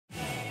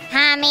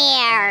Come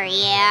here,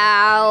 you.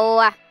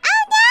 Oh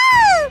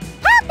no!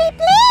 Help me,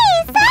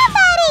 please!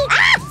 Somebody!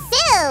 Ah,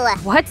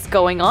 Sue! What's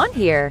going on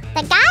here?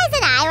 The guys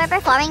and I were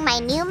performing my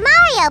new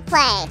Mario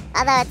play.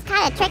 Although it's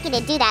kind of tricky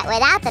to do that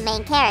without the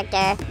main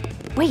character.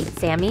 Wait,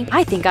 Sammy,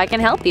 I think I can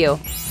help you.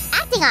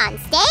 Acting on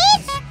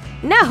stage?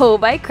 No,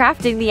 by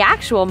crafting the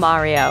actual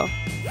Mario.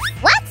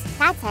 What?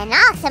 That's an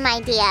awesome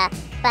idea.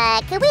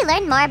 But could we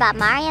learn more about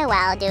Mario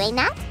while doing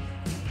that?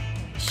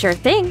 Sure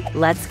thing,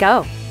 let's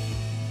go.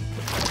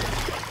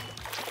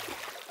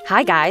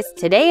 Hi guys,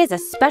 today is a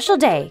special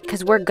day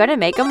because we're gonna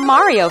make a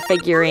Mario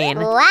figurine.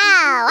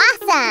 Wow,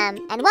 awesome!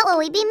 And what will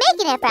we be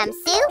making it from,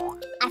 Sue?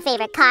 Our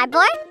favorite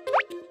cardboard?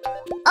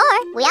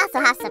 Or we also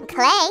have some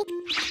clay.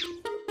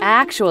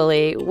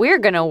 Actually, we're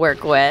gonna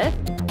work with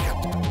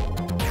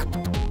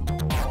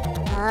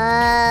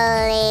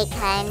Holy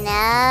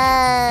cannoli!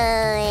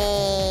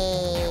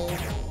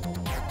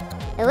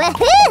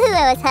 Woohoo!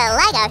 It was a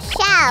Lego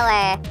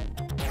shower!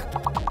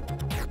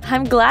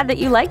 I'm glad that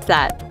you liked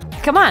that.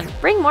 Come on,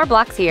 bring more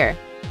blocks here.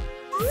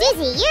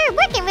 Susie, you're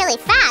working really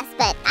fast,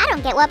 but I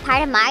don't get what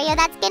part of Mario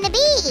that's gonna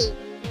be.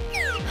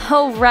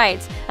 Oh,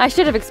 right. I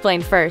should have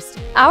explained first.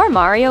 Our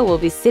Mario will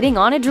be sitting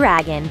on a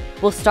dragon.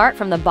 We'll start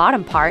from the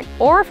bottom part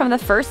or from the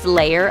first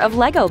layer of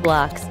Lego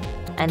blocks.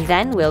 And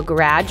then we'll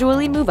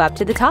gradually move up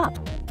to the top.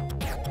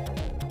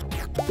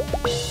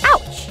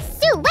 Ouch!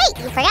 Sue, wait!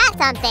 You forgot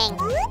something.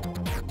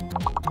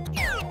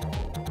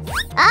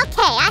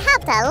 Okay, I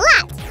helped a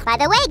lot. By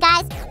the way,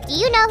 guys, do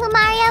you know who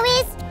Mario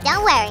is?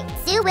 Don't worry,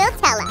 Sue will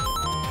tell us.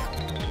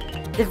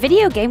 The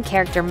video game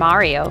character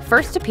Mario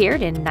first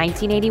appeared in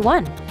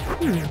 1981.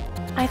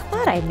 I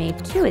thought I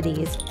made 2 of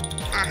these.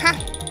 Aha!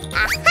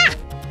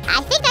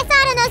 I think I saw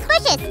it in those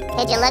bushes.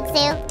 Did you look,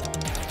 Sue?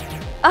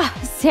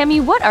 Sammy,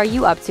 what are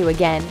you up to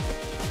again?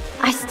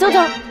 I still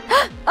don't…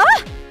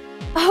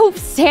 Oh,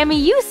 Sammy,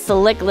 you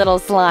slick little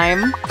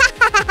slime.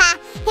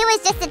 It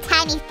was just a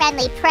tiny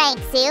friendly prank,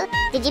 Sue.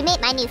 Did you meet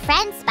my new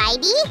friend,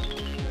 Spidey?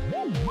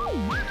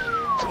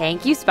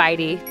 Thank you,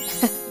 Spidey.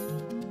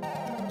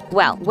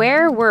 Well,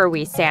 where were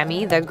we,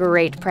 Sammy, the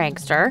great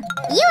prankster?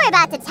 You were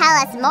about to tell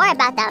us more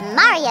about the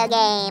Mario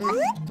game.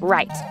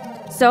 Right.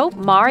 So,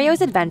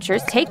 Mario's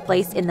adventures take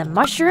place in the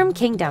Mushroom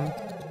Kingdom.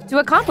 To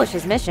accomplish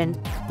his mission,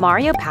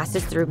 Mario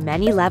passes through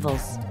many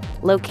levels,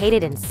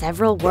 located in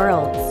several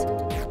worlds.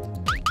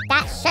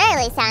 That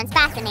surely sounds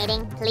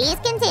fascinating. Please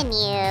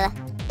continue.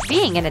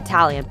 Being an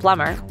Italian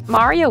plumber,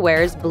 Mario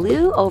wears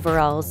blue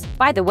overalls.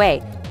 By the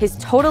way, his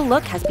total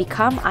look has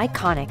become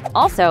iconic.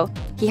 Also,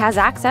 he has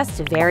access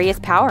to various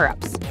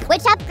power-ups.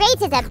 Which upgrades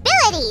his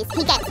abilities.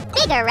 He gets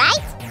bigger, right?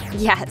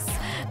 Yes,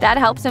 that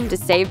helps him to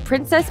save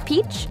Princess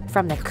Peach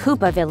from the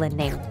Koopa villain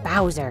named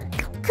Bowser.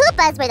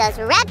 Koopas were those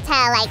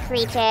reptile-like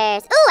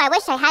creatures. Ooh, I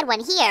wish I had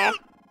one here.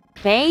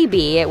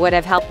 Maybe it would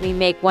have helped me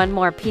make one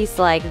more piece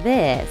like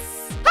this.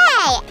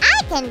 Hey,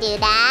 I can do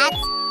that.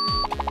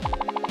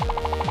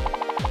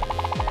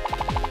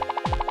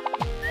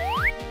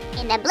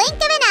 In the blink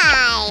of an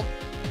eye.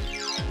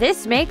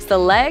 This makes the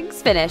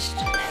legs finished.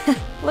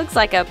 Looks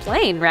like a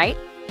plane, right?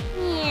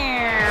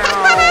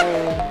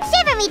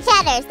 Shiver me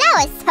cheddars, that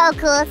was so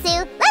cool,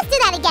 Sue. Let's do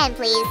that again,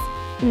 please.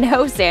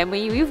 No,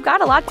 Sammy, we've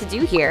got a lot to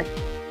do here.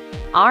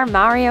 Our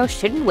Mario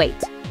shouldn't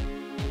wait.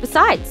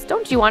 Besides,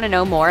 don't you want to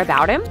know more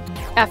about him?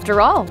 After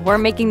all, we're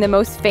making the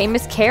most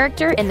famous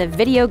character in the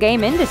video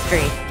game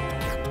industry.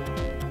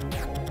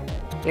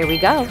 Here we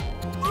go.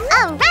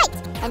 All right,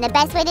 and the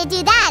best way to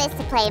do that is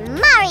to play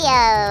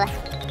Mario.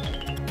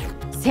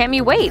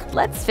 Sammy, wait,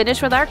 let's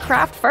finish with our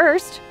craft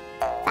first.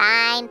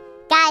 Fine.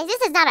 Guys,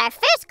 this is not our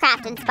first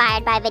craft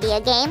inspired by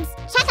video games.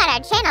 Check out our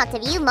channel to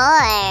view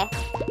more.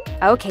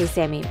 Okay,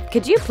 Sammy,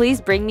 could you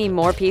please bring me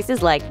more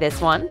pieces like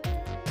this one?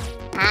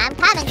 I'm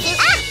coming, Sue.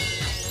 Ah!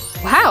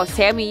 Wow,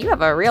 Sammy, you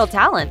have a real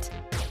talent.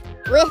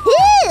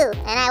 Woohoo!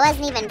 And I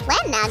wasn't even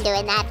planning on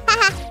doing that.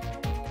 Haha.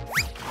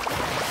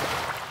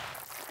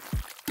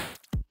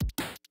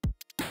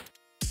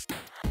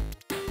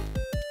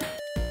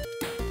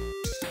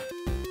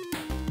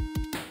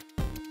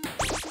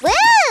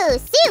 Woo!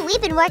 Sue,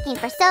 we've been working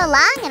for so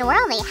long and we're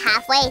only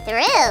halfway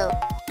through.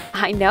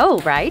 I know,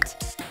 right?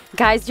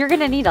 Guys, you're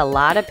gonna need a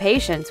lot of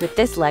patience with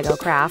this Lego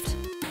craft.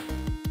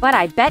 But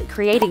I bet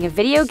creating a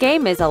video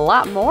game is a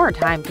lot more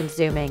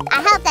time-consuming.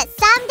 I hope that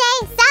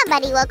someday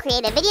somebody will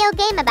create a video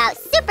game about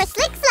Super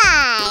Slick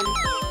Slime.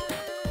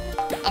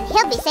 And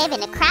he'll be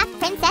saving a craft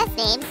princess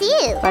named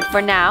Sue. But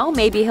for now,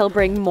 maybe he'll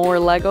bring more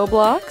Lego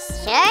blocks?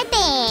 Sure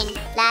thing.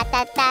 La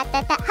da da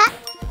da da ha.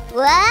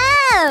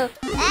 Whoa!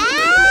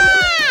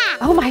 Ah!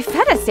 Oh my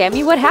feta,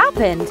 Sammy, what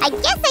happened? I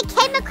guess I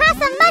came across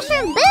a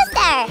mushroom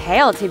booster.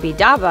 Hail to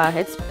Bidaba,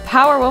 its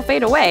power will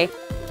fade away.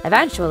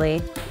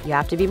 Eventually. You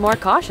have to be more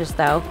cautious,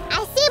 though.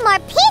 I see more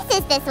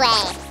pieces this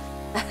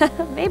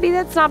way. Maybe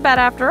that's not bad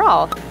after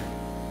all.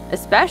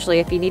 Especially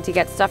if you need to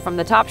get stuff from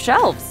the top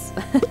shelves.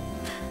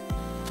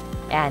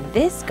 And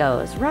this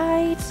goes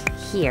right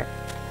here.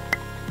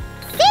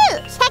 Sue,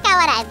 check out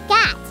what I've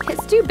got.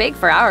 It's too big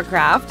for our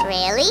craft.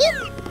 Really?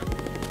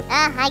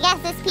 I guess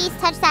this piece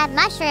touched that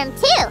mushroom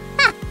too.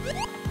 Huh.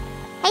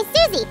 Hey,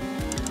 Susie,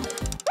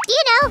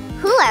 know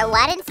who or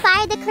what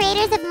inspired the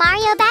creators of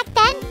Mario back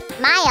then?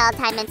 My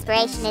all-time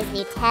inspiration is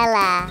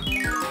Nutella.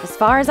 As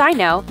far as I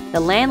know, the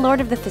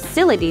landlord of the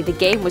facility the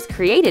game was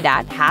created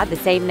at had the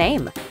same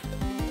name.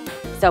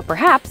 So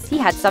perhaps he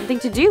had something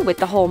to do with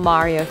the whole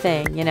Mario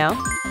thing, you know?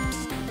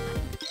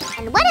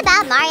 And what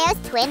about Mario's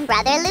twin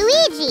brother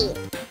Luigi?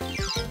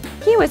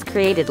 He was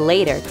created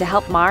later to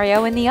help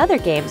Mario in the other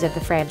games of the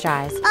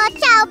franchise. Oh,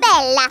 ciao,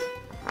 Bella!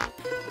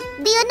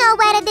 Do you know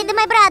where did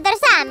my brother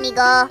Sammy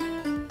go?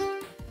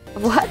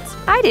 What?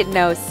 I didn't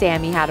know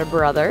Sammy had a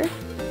brother.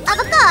 Of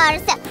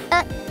course!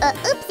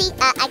 Oopsie,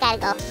 I gotta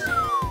go.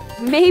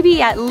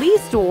 Maybe at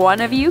least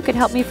one of you could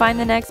help me find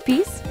the next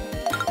piece?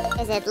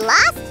 Is it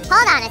lost?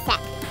 Hold on a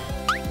sec.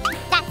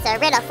 That's a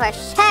riddle for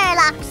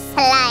Sherlock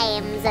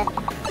Slimes.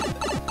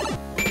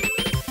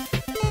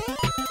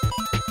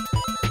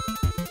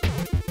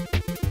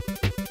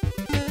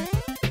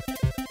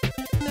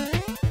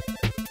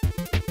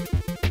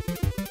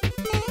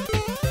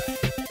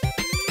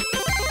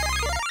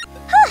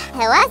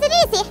 It wasn't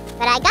easy,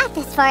 but I got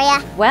this for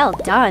ya. Well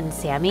done,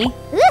 Sammy.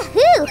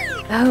 Woohoo!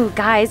 Oh,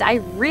 guys,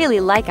 I really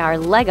like our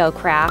Lego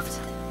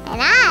craft.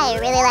 And I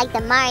really like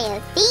the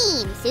Mario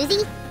theme,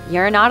 Susie.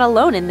 You're not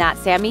alone in that,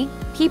 Sammy.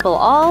 People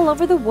all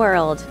over the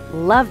world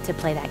love to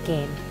play that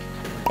game.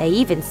 They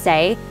even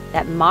say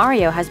that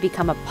Mario has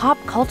become a pop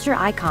culture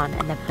icon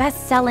and the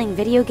best-selling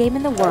video game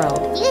in the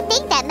world. Do you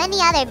think that many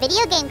other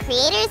video game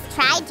creators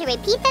tried to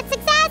repeat that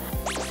success?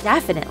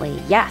 Definitely,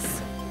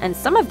 yes. And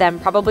some of them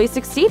probably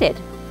succeeded.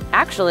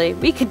 Actually,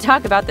 we could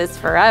talk about this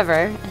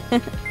forever.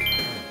 But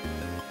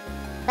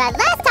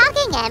less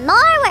talking and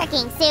more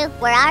working, Sue.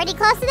 We're already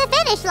close to the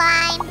finish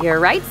line. You're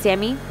right,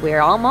 Sammy. We're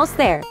almost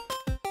there.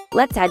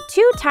 Let's add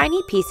 2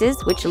 tiny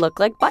pieces which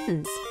look like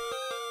buttons.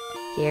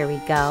 Here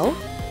we go.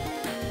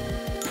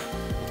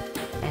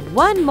 And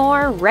one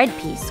more red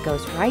piece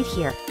goes right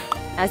here.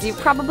 As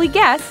you've probably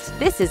guessed,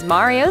 this is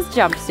Mario's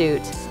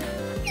jumpsuit.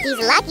 He's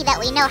lucky that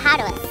we know how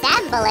to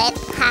assemble it.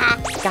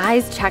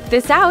 Guys, check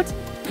this out.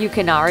 You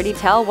can already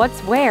tell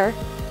what's where.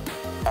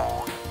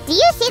 Do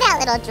you see that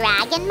little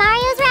dragon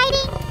Mario's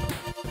riding?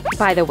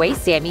 By the way,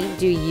 Sammy,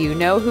 do you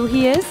know who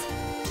he is?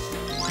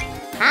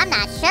 I'm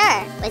not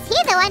sure. Was he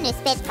the one who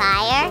spit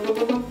fire?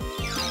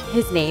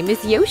 His name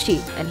is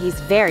Yoshi, and he's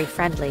very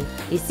friendly.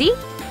 You see?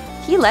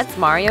 He lets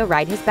Mario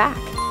ride his back.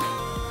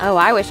 Oh,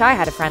 I wish I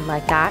had a friend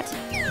like that.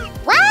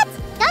 What?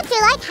 Don't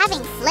you like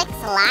having Slick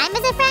Slime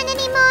as a friend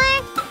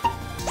anymore?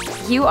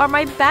 You are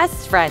my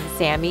best friend,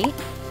 Sammy.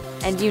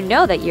 And you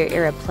know that you're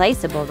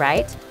irreplaceable,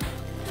 right?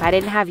 If I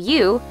didn't have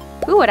you,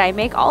 who would I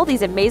make all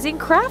these amazing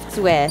crafts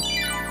with?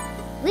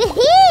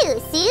 Woohoo!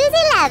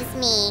 Susie loves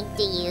me.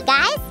 Do you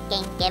guys?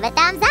 Can give a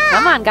thumbs up.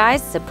 Come on,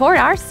 guys, support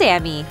our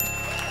Sammy.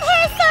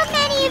 There's so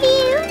many of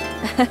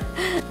you.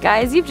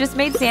 Guys, you've just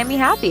made Sammy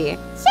happy.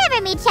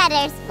 Shiver me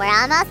cheddars. We're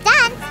almost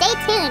done. Stay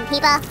tuned,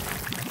 people.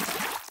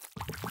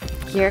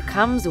 Here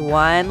comes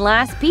one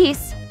last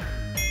piece.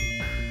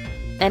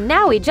 And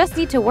now we just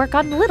need to work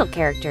on little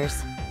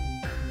characters.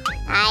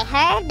 I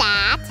heard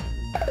that.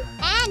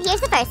 And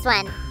here's the first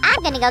one. I'm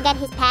gonna go get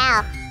his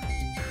pal.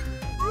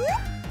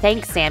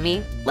 Thanks,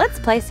 Sammy. Let's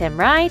place him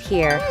right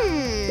here.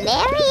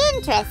 Very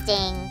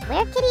interesting.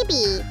 Where could he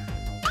be?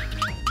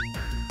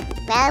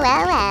 Well,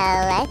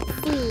 let's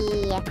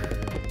see.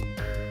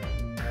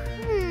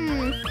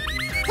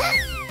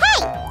 Hey!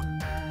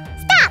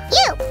 Stop,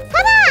 you!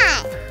 Come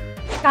on!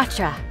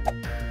 Gotcha.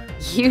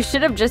 You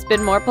should have just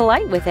been more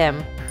polite with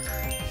him.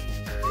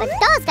 But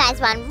those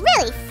guys run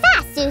really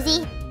fast,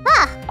 Susie.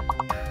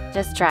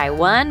 Just try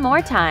one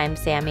more time,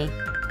 Sammy.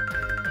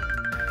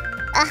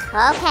 Okay,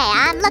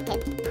 I'm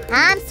looking.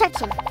 I'm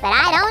searching, but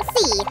I don't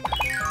see.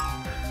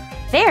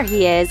 There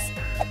he is.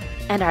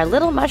 And our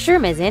little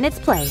mushroom is in its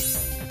place.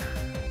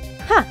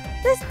 Huh,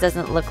 this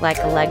doesn't look like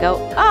a Lego.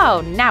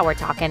 Oh, now we're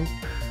talking.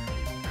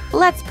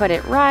 Let's put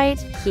it right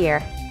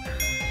here.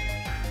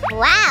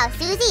 Wow,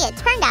 Susie, it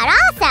turned out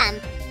awesome.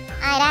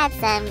 I'd add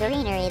some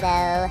greenery,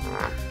 though.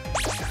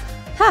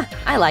 Huh,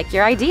 I like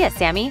your idea,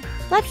 Sammy.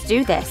 Let's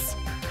do this.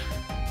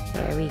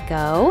 There we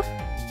go.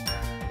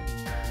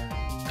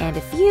 And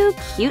a few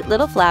cute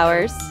little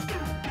flowers.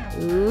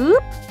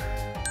 Oop.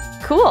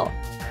 Cool.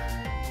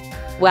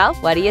 Well,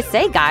 what do you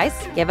say, guys?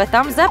 Give a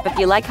thumbs up if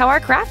you like how our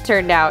craft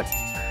turned out.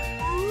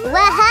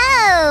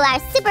 Whoa! Our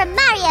Super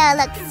Mario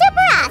looks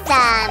super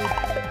awesome!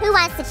 Who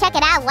wants to check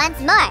it out once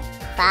more?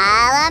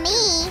 Follow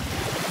me!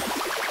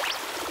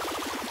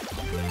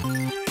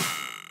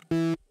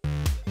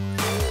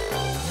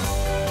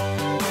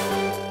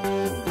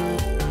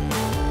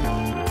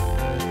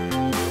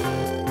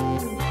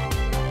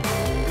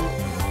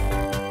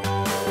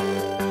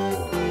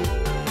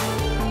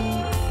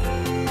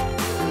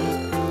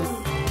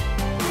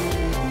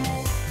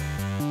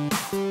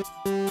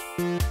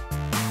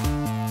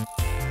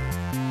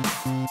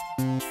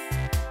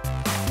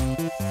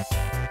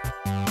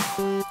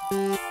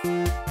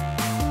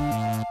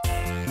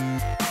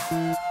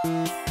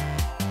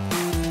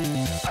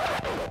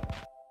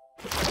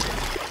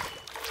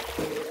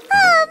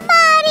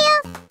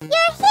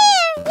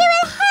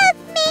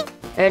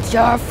 It's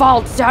your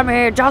fault,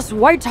 Sammy. Just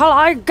wait till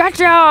I get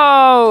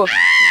you!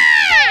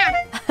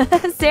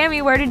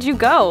 Sammy, where did you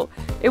go?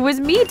 It was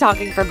me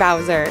talking for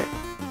Bowser.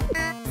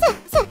 That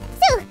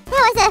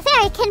was a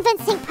very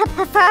convincing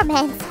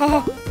performance.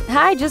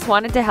 I just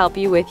wanted to help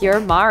you with your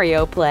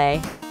Mario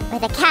play.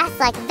 With a cast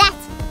like that,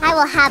 I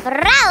will have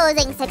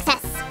rousing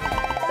success.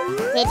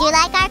 Did you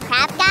like our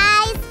craft,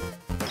 guys?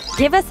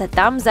 Give us a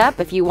thumbs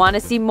up if you want to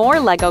see more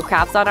Lego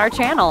crafts on our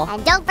channel.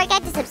 And don't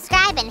forget to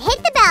subscribe and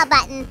hit the bell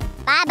button.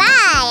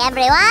 Bye-bye,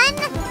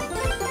 everyone!